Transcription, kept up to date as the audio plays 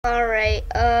Alright,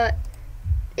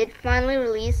 it finally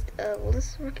released. Will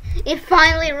this work? It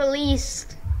finally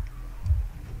released.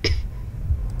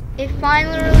 It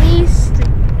finally released.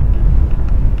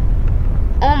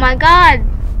 Oh my god.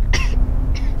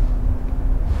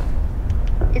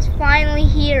 It's finally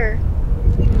here.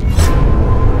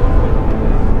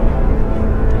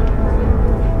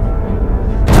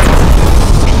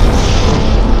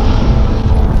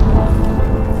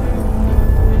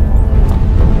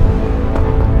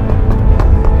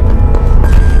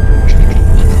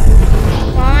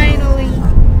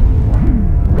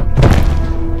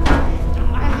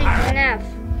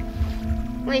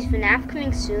 Wait, is FNF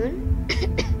coming soon?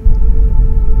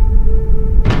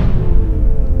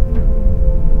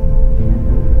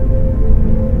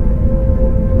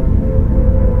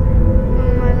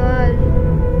 Oh my god.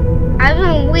 I've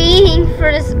been waiting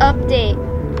for this update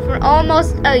for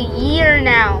almost a year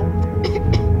now.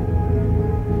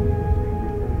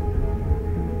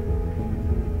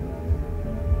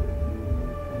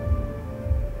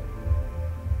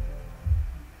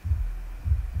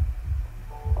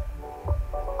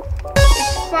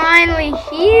 Finally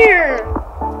here.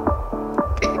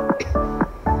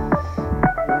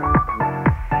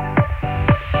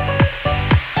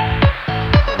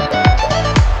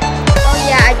 Oh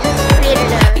yeah, I just created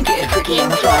a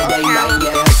game account. Wait, let me do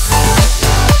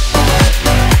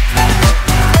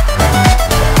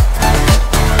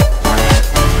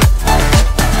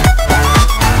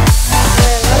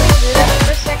this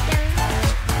for a second.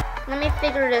 Let me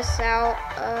figure this out.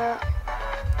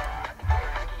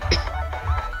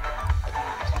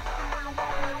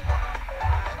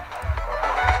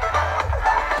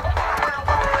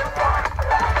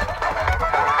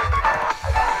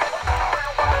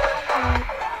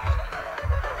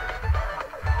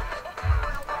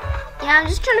 Yeah, I'm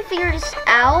just trying to figure this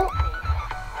out.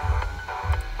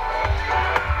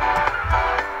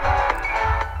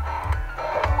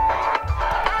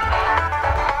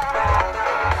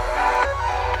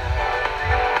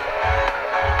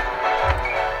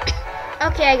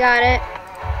 Okay, I got it.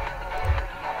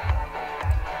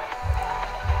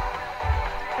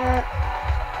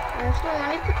 Actually, let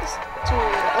me put this to,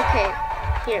 okay,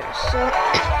 here, so,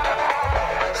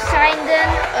 signed in,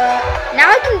 now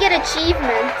I can get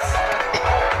achievements.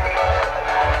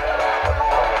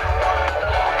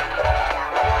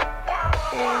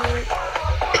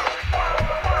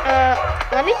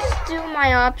 Let me just do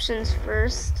my options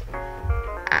first.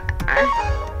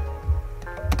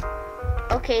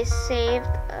 Okay, saved.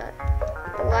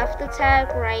 Left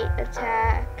attack, right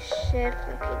attack, shift.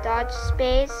 Okay, dodge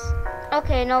space.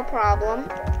 Okay, no problem.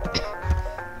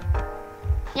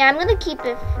 Yeah, I'm gonna keep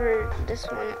it for this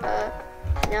one.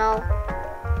 No.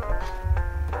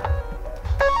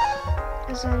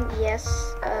 This one, yes.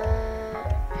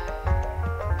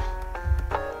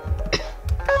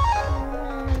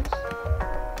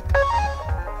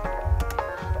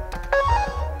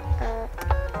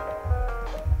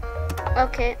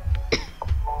 Okay.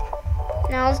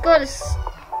 Now let's go to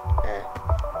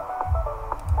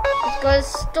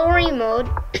story mode.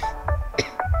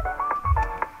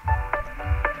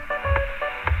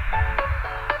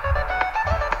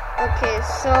 Okay,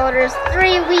 so there's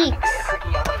 3 weeks.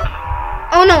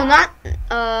 Oh no, not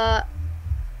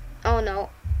oh no,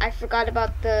 I forgot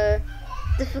about the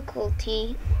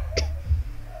difficulty.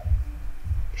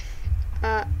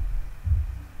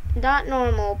 Not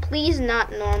normal, please,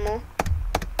 not normal.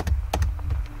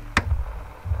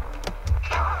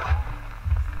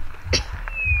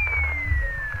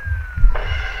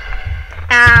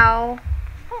 Ow.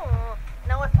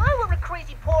 Now if I were a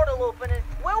crazy portal opening,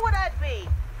 where would I be?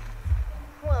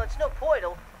 Well, it's no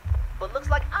portal, but looks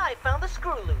like I found the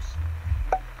screw loose.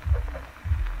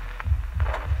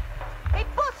 Hey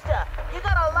Buster, you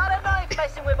got a lot of knives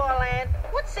messing with our land.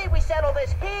 Let's say we settle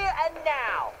this here and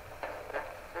now.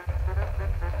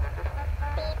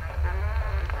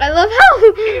 I love how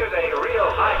Here's a real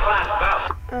high-class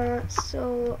bout.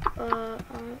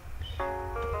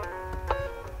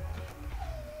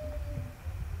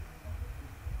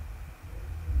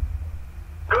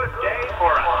 Good day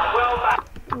for us.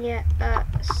 Yeah,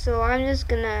 so I'm just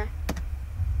gonna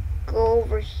go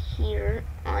over here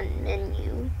on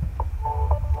menu.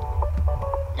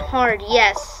 Hard,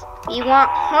 yes. You want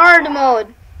hard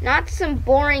mode, not some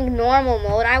boring normal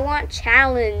mode. I want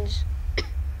challenge.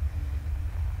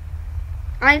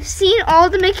 I've seen all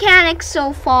the mechanics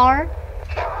so far.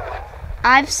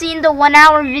 I've seen the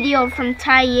 1-hour video from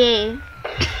Taye,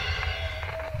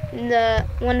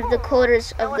 one of the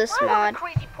coders of this mod.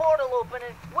 Crazy portal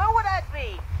opening, where would I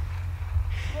be?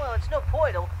 Well, it's no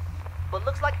portal, but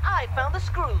looks like I found the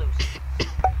screw loose.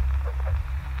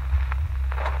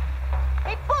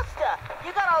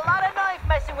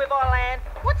 messing with our land.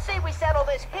 What say we settle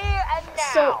this here and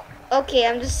now? So, okay,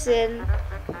 I'm just saying.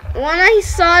 When I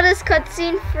saw this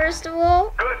cutscene, first of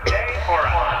all, Good day for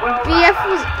us.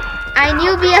 Well, I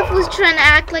knew BF was trying to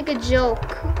act like a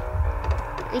joke.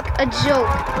 Like a joke.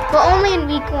 But only in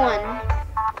week 1.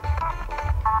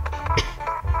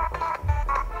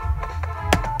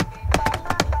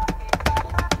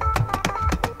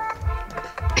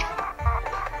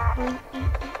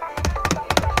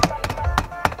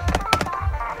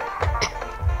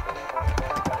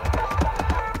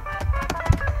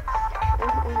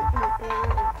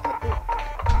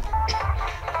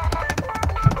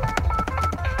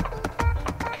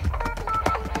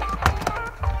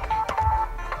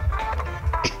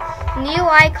 New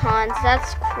icons,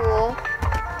 that's cool.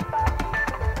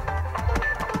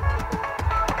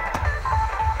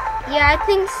 Yeah, I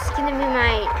think it's gonna be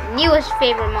my newest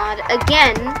favorite mod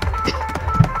again.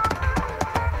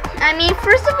 I mean,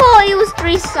 first of all, it was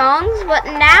 3 songs, but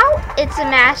now it's a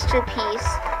masterpiece.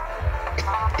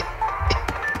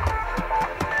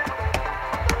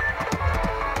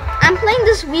 I'm playing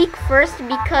this week first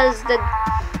because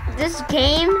this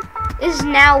game is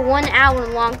now 1 hour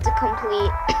long to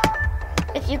complete.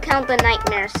 If you count the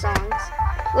nightmare songs,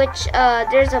 which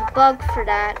there's a bug for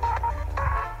that.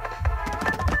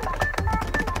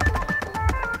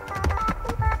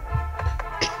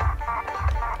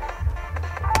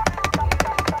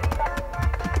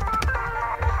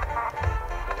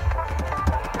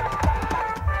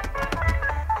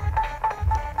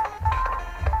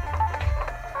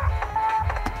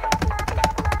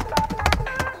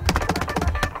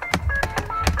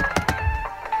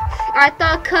 I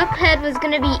thought Cuphead was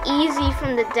gonna be easy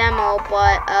from the demo,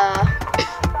 but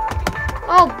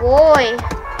oh boy.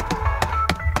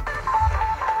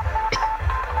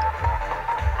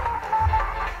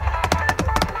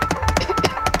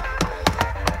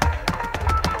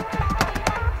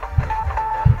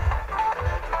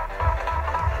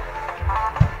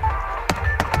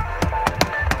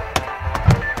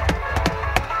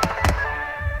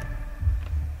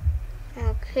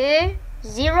 Okay.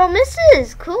 0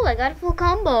 misses. Cool, I got a full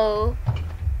combo.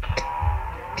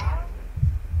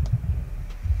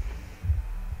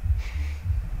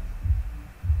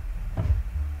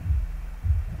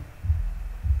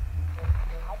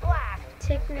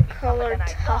 Technicolor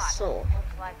tussle.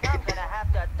 Looks like I'm gonna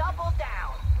have to double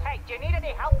down. Hey, do you need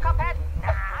any help, Cuphead? Nah,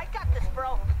 I got this,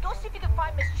 bro. Go see if you can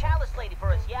find Miss Chalice Lady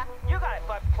for us, yeah? You got it,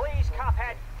 but please,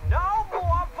 Cuphead, no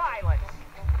more violence.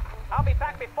 I'll be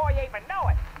back before you even know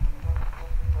it.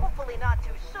 Hopefully not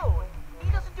too soon. He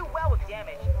doesn't do well with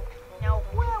damage. Now,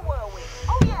 where were we?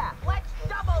 Oh yeah, let's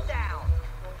double down.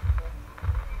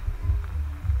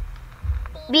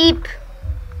 Beep.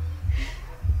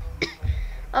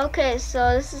 Okay,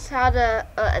 so this is how the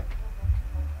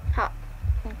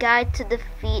guide to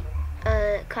defeat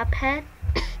Cuphead.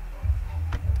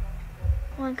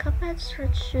 When Cuphead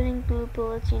starts shooting blue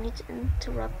bullets, you need to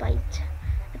interrupt by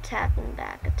attacking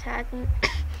back. Attacking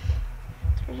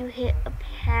so you hit a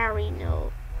parry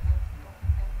note.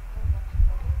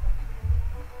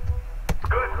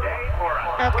 good day for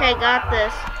us. Okay, got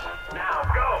this. Now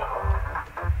go.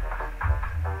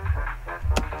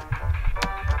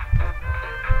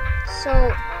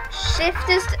 So shift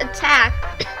is to attack,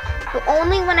 but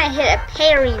only when I hit a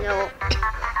parry note.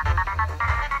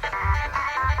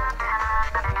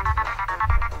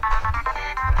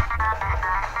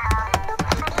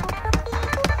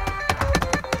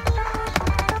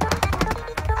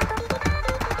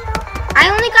 I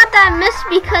only got that miss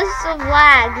because of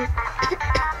lag.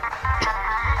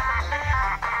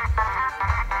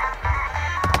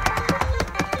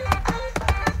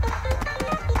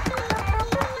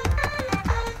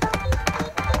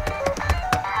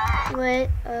 Wait,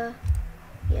 yeah,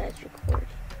 it's recording.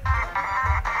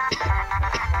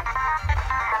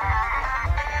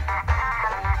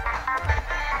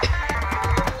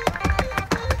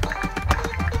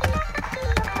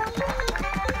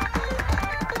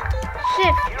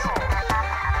 Shift.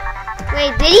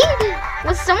 Wait, did he?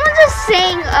 Was someone just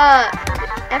saying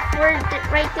F word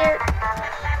right there?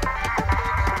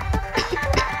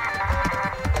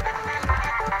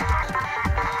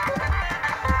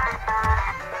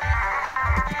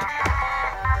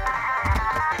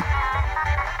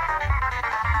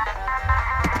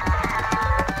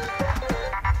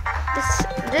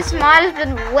 This mod has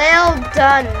been well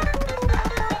done.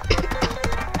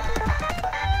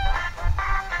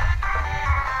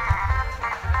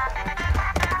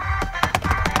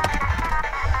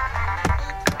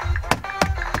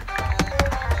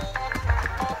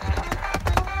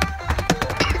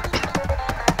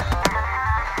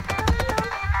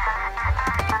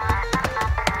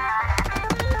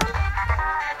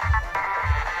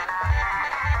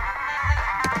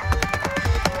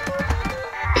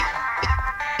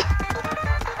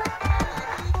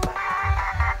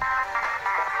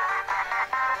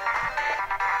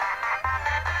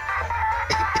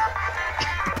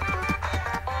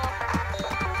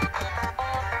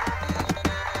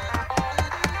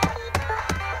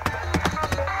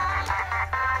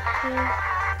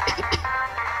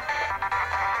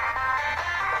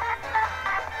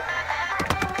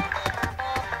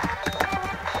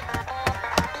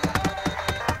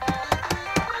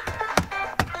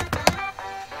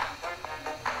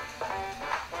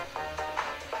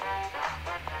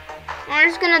 I'm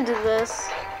just gonna do this.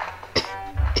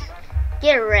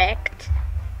 Get wrecked.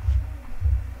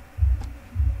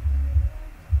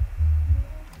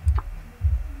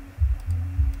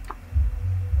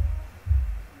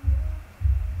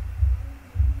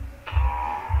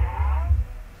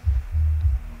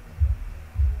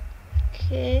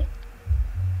 Okay.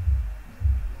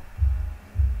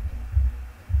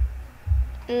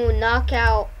 Ooh,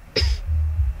 knockout.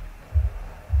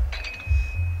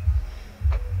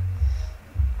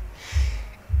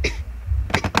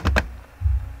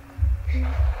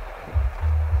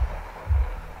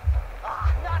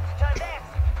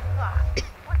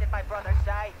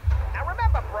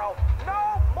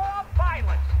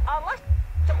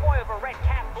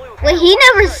 Wait, he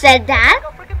never said that.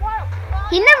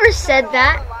 He never said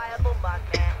that.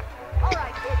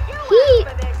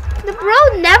 The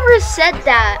bro never said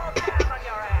that.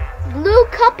 Blue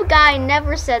Cup guy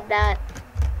never said that.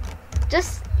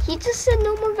 He just said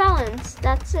no more violence.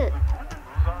 That's it.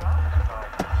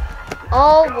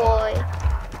 Oh boy.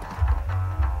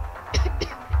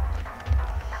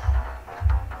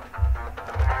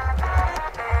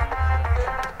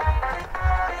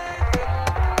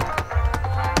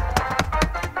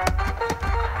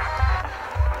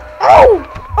 Oh!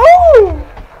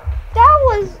 That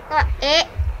was it.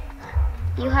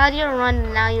 You had your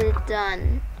run, now you're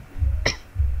done.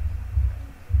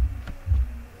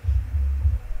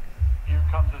 Here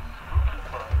comes the spooky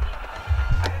part.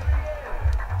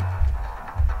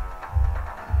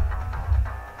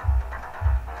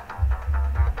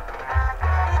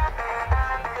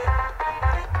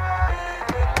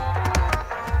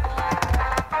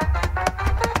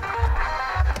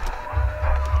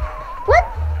 What?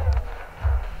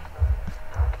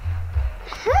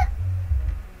 Huh?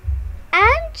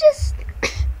 I'm just...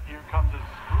 Here comes the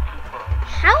spooky part.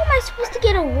 How am I supposed to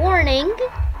get a warning?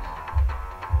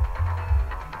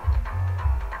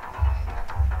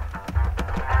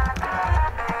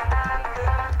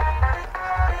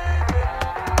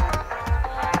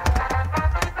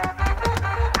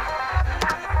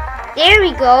 There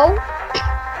we go.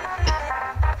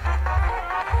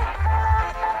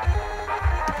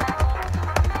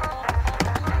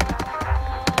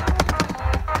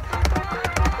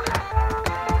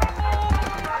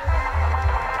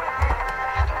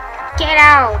 Get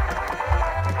out.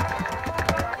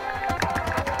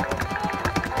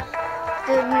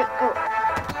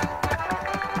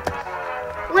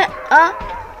 What?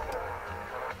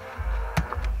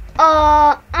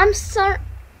 I'm sorry.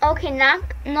 Okay,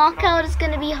 knockout is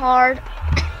gonna be hard.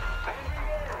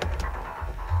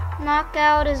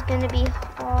 Knockout is gonna be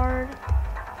hard.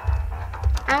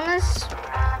 I'm gonna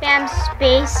spam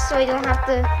space so I don't have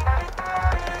to.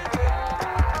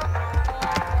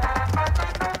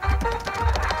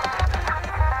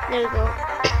 There we go.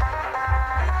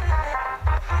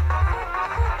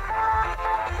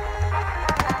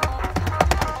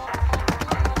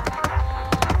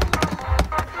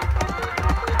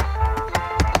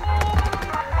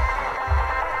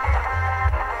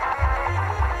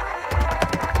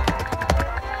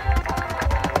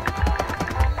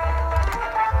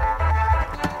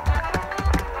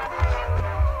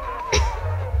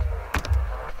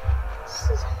 This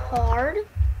is hard.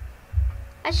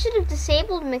 I should have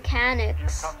disabled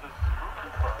mechanics.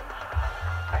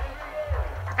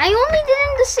 I only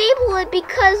didn't disable it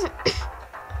because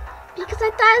I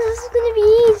thought this was gonna be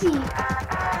easy.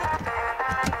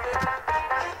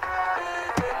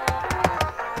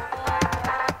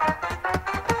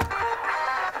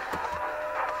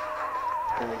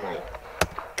 Oh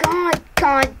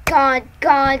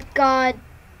my God,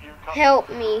 help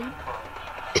me.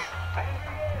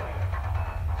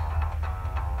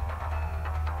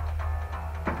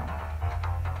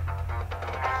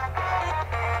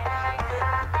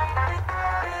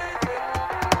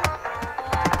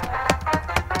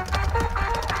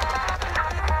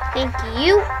 Thank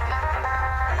you.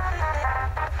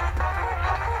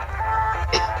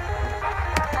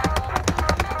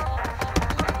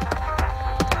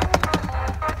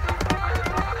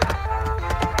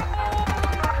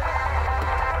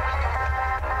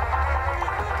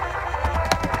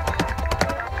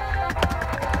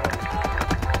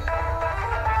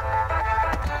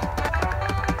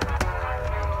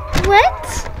 What?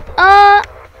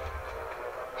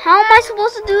 How am I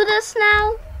supposed to do this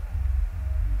now?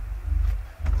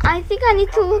 I think I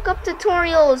need to look up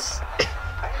tutorials.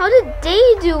 How did they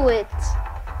do it?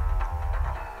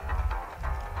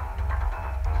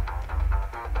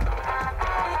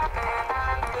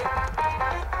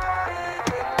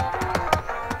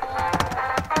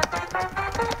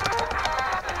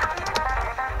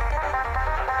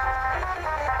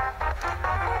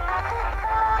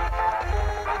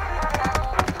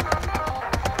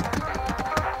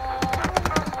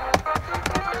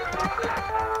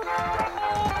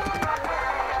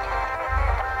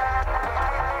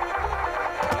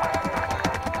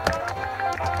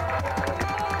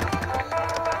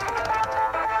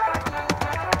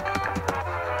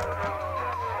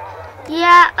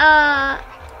 Yeah,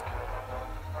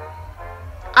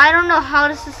 I don't know how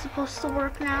this is supposed to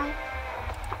work now.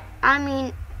 I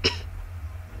mean, The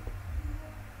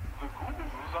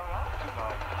Goonies are out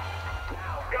tonight.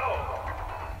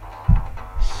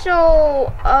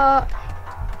 so,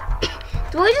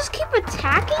 do I just keep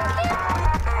attacking him?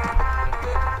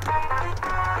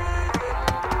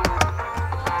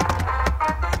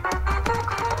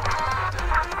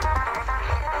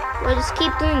 Do I just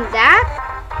keep doing that?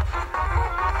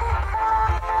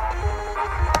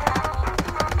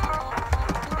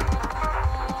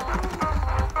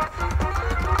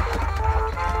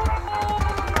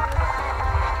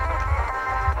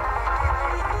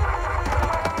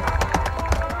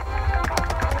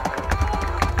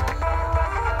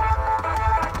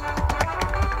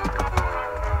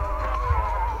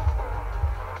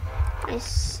 I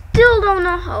still don't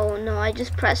know. Oh no, I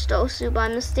just pressed Osu by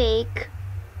mistake.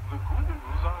 The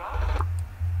Goonies are out.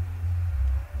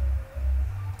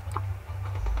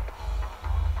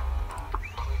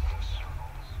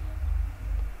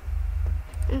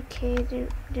 Okay,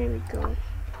 there we go.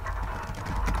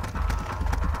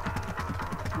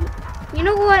 You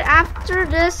know what? After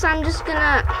this, I'm just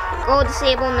gonna go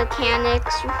disable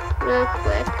mechanics real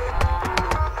quick.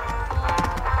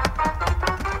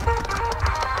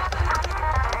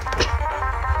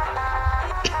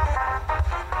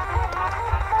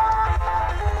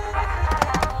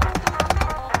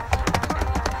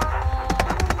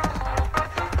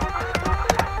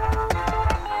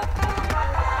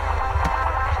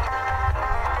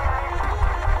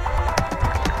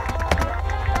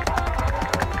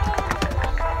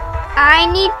 I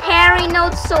need parry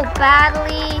notes so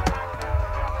badly.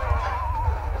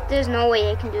 There's no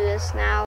way I can do this now.